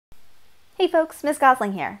Hey folks, Ms.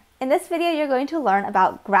 Gosling here. In this video, you're going to learn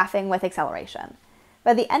about graphing with acceleration.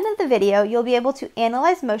 By the end of the video, you'll be able to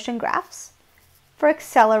analyze motion graphs for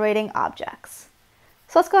accelerating objects.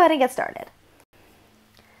 So let's go ahead and get started.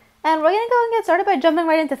 And we're going to go and get started by jumping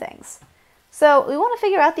right into things. So we want to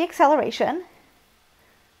figure out the acceleration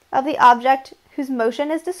of the object whose motion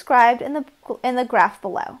is described in the graph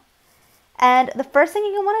below. And the first thing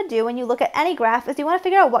you want to do when you look at any graph is you want to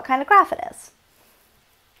figure out what kind of graph it is.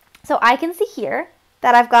 So I can see here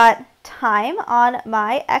that I've got time on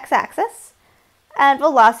my x-axis and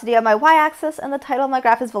velocity on my y-axis, and the title of my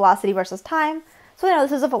graph is velocity versus time. So I know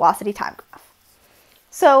this is a velocity time graph.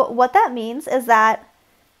 So what that means is that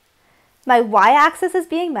my y-axis is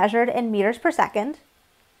being measured in meters per second,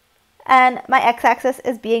 and my x-axis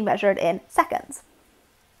is being measured in seconds.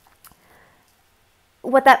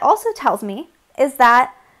 What that also tells me is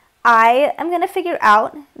that I am going to figure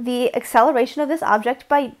out the acceleration of this object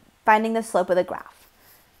by finding the slope of the graph.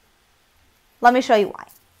 Let me show you why.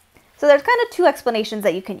 So there's kind of two explanations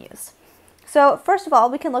that you can use. So first of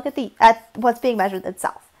all, we can look at what's being measured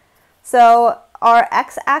itself. So our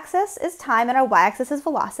x-axis is time and our y-axis is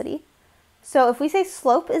velocity. So if we say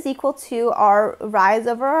slope is equal to our rise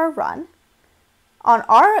over our run, on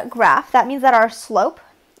our graph, that means that our slope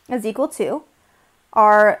is equal to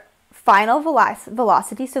our final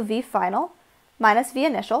velocity, so v final minus v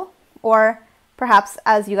initial, or perhaps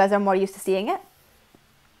as you guys are more used to seeing it,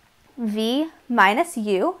 v minus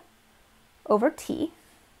u over t.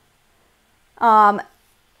 And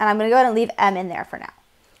I'm going to go ahead and leave m in there for now.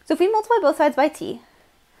 So if we multiply both sides by t,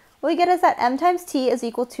 what we get is that m times t is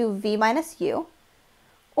equal to v minus u,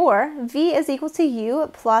 or v is equal to u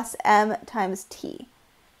plus m times t.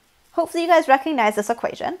 Hopefully you guys recognize this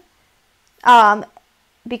equation,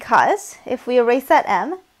 because if we erase that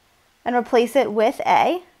m and replace it with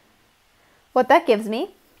a, what that gives me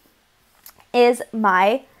is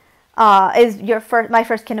my first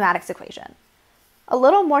kinematics equation. A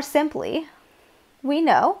little more simply, we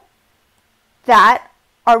know that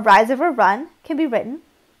our rise over run can be written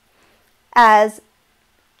as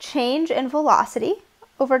change in velocity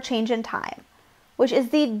over change in time, which is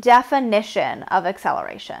the definition of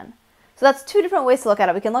acceleration. So that's two different ways to look at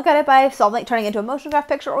it. We can look at it by turning it into a motion graph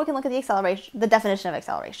picture, or we can look at the definition of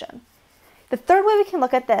acceleration. The third way we can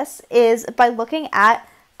look at this is by looking at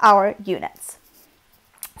our units.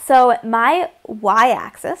 So my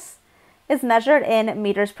y-axis is measured in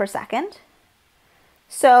meters per second.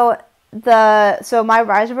 So my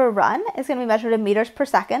rise over run is going to be measured in meters per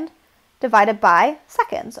second divided by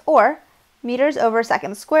seconds, or meters over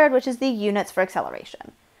seconds squared, which is the units for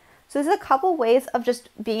acceleration. So there's a couple ways of just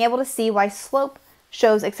being able to see why slope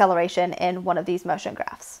shows acceleration in one of these motion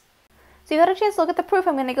graphs. So you had a chance to look at the proof.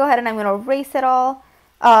 I'm going to go ahead and I'm going to erase it all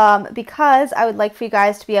because I would like for you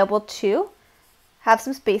guys to be able to have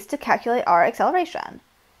some space to calculate our acceleration.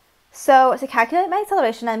 So to calculate my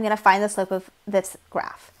acceleration, I'm going to find the slope of this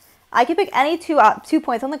graph. I can pick any two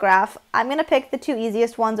points on the graph. I'm going to pick the two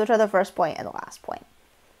easiest ones, which are the first point and the last point.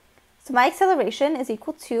 So my acceleration is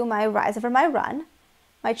equal to my rise over my run,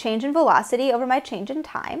 my change in velocity over my change in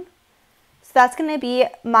time. So that's going to be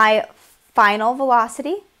my final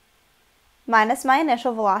velocity minus my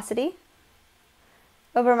initial velocity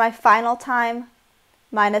over my final time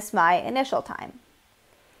minus my initial time.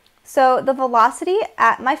 So the velocity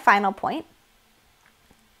at my final point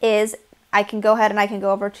is, I can go ahead and I can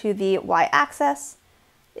go over to the y-axis,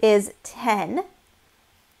 is 10.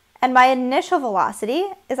 And my initial velocity,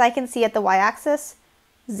 as I can see at the y-axis,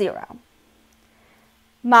 0.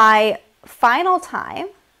 My final time,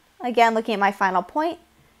 again looking at my final point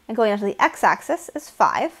and going onto the x-axis, is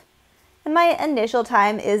 5. And my initial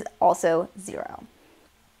time is also 0.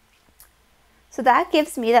 So that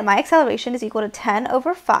gives me that my acceleration is equal to 10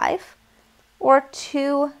 over 5, or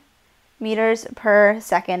 2 meters per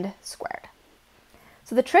second squared.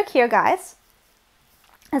 So the trick here, guys,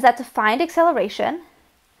 is that to find acceleration,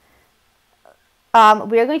 we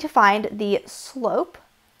are going to find the slope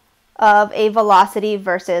of a velocity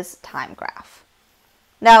versus time graph.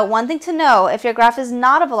 Now, one thing to know, if your graph is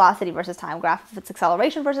not a velocity versus time graph, if it's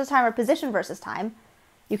acceleration versus time or position versus time,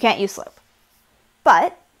 you can't use slope.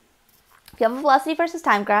 But if you have a velocity versus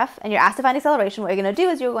time graph and you're asked to find acceleration, what you're going to do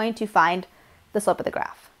is you're going to find the slope of the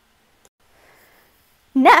graph.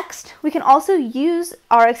 Next, we can also use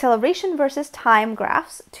our acceleration versus time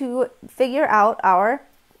graphs to figure out our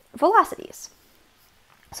velocities.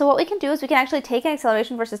 So what we can do is we can actually take an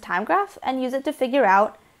acceleration versus time graph and use it to figure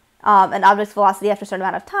out an object's velocity after a certain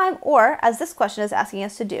amount of time, or, as this question is asking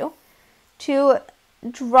us to do, to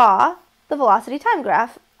draw the velocity time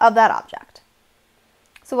graph of that object.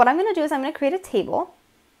 So what I'm going to do is I'm going to create a table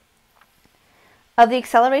of the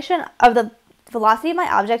acceleration of the velocity of my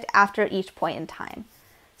object after each point in time.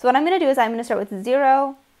 So what I'm going to do is I'm going to start with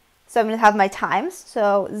 0. So I'm going to have my times.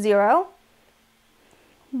 So 0,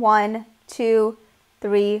 1, 2,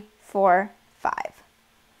 3, 4, 5.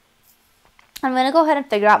 I'm going to go ahead and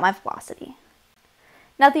figure out my velocity.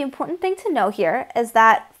 Now the important thing to know here is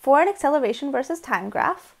that for an acceleration versus time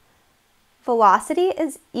graph, velocity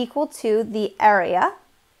is equal to the area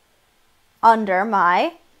under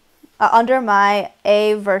my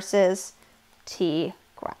A versus t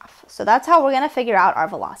graph. So that's how we're going to figure out our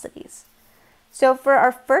velocities. So for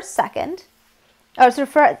our first second, at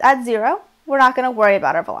 0, we're not going to worry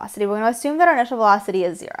about our velocity. We're going to assume that our initial velocity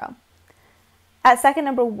is 0. At second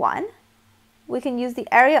number 1, we can use the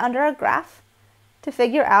area under our graph to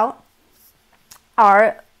figure out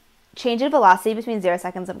our change in velocity between 0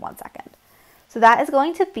 seconds and 1 second. So that is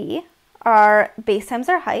going to be our base times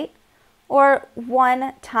our height, or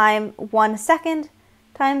 1 times 1 second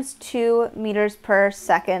times 2 meters per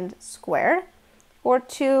second squared, or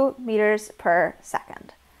 2 meters per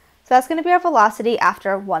second. So that's going to be our velocity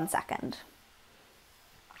after 1 second.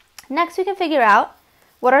 Next, we can figure out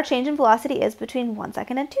what our change in velocity is between 1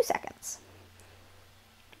 second and 2 seconds.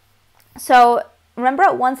 So remember,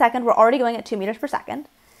 at 1 second, we're already going at 2 meters per second.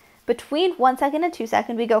 Between 1 second and 2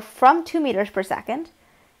 seconds, we go from 2 meters per second,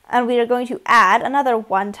 and we are going to add another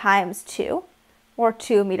 1 times 2, or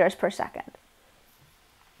 2 meters per second.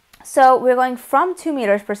 So we're going from 2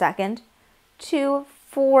 meters per second to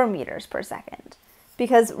 4 meters per second.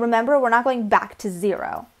 Because remember, we're not going back to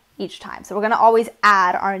 0 each time. So we're going to always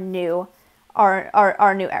add our new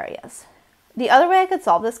areas. The other way I could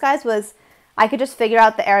solve this, guys, was I could just figure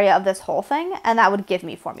out the area of this whole thing, and that would give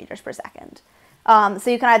me 4 meters per second.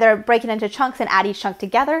 So you can either break it into chunks and add each chunk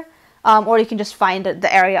together, or you can just find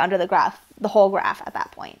the area under the graph, the whole graph at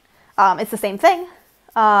that point. It's the same thing,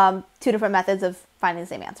 2 different methods of finding the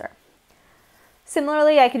same answer.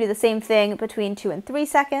 Similarly, I can do the same thing between 2 and 3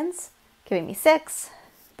 seconds, giving me 6,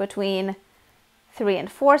 between 3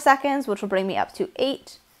 and 4 seconds, which will bring me up to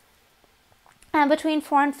 8, and between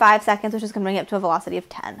 4 and 5 seconds, which is going to bring it up to a velocity of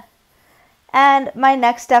 10. And my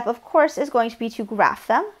next step, of course, is going to be to graph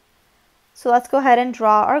them. So let's go ahead and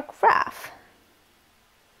draw our graph.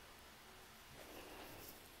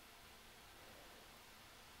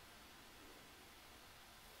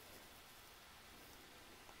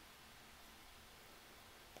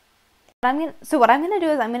 So what I'm going to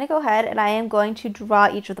do is I'm going to go ahead and I am going to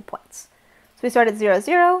draw each of the points. So we start at 0,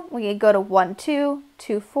 0. We can go to 1, 2,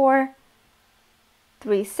 2, 4,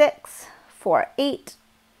 3, 6, 4, 8,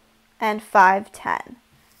 and 5, 10.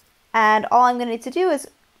 And all I'm going to need to do is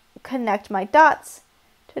connect my dots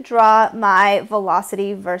to draw my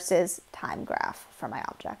velocity versus time graph for my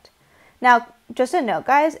object. Now, just a note,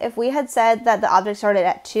 guys, if we had said that the object started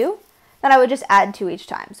at 2, then I would just add 2 each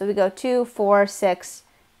time. So we go 2, 4, 6,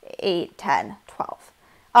 8, 10, 12.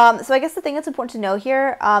 So I guess the thing that's important to know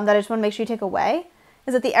here that I just want to make sure you take away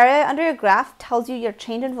is that the area under your graph tells you your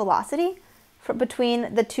change in velocity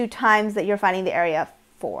between the 2 times that you're finding the area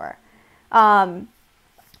for. So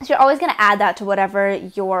you're always going to add that to whatever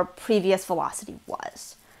your previous velocity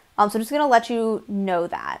was. So I'm just going to let you know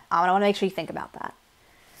that. And I want to make sure you think about that.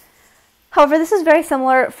 However, this is very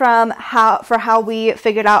similar for how we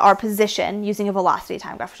figured out our position using a velocity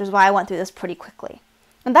time graph, which is why I went through this pretty quickly.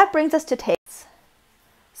 And that brings us to takeaways.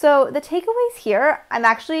 So the takeaways here, I'm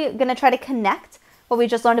actually going to try to connect what we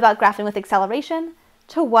just learned about graphing with acceleration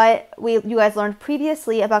to what you guys learned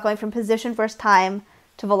previously about going from position versus time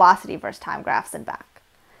to velocity versus time graphs and back.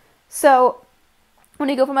 So when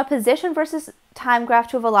we go from a position versus time graph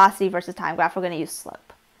to a velocity versus time graph, we're going to use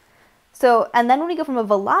slope. So, and then when we go from a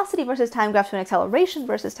velocity versus time graph to an acceleration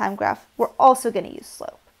versus time graph, we're also going to use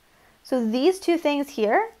slope. So these two things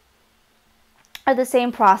here are the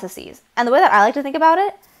same processes. And the way that I like to think about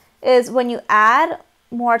it is when you add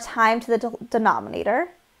more time to the denominator,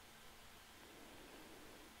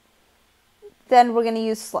 then we're going to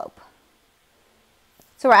use slope.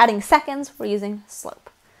 So we're adding seconds, we're using slope.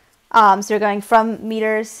 So you're going from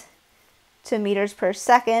meters to meters per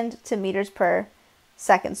second to meters per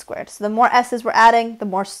second squared. So the more s's we're adding, the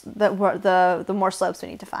more slopes we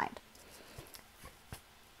need to find.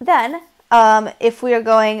 Then, if we are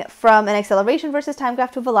going from an acceleration versus time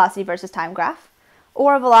graph to a velocity versus time graph,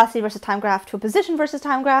 or a velocity versus time graph to a position versus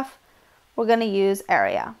time graph, we're going to use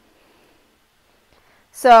area.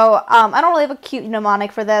 So I don't really have a cute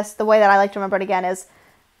mnemonic for this. The way that I like to remember it again is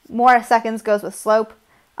more seconds goes with slope.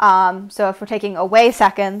 So if we're taking away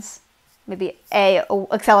seconds, maybe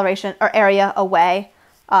acceleration or area away,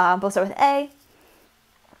 both start with A.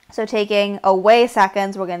 So taking away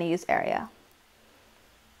seconds, we're going to use area.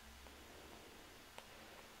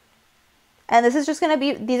 And this is just going to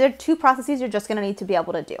be, these are two processes you're just going to need to be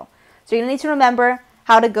able to do. So you're going to need to remember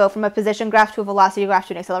how to go from a position graph to a velocity graph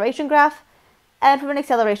to an acceleration graph, and from an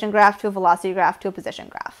acceleration graph to a velocity graph to a position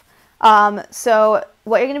graph. So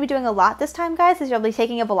what you're going to be doing a lot this time, guys, is you'll be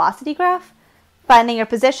taking a velocity graph, finding your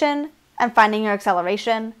position, and finding your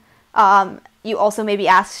acceleration. You also may be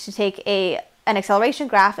asked to take an acceleration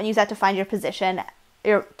graph and use that to find your position,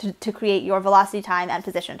 to create your velocity time and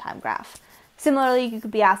position time graph. Similarly, you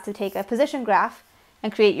could be asked to take a position graph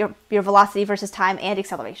and create your velocity versus time and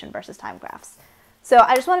acceleration versus time graphs. So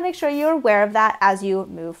I just want to make sure you're aware of that as you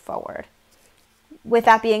move forward. With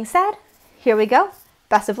that being said, here we go.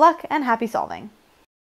 Best of luck and happy solving.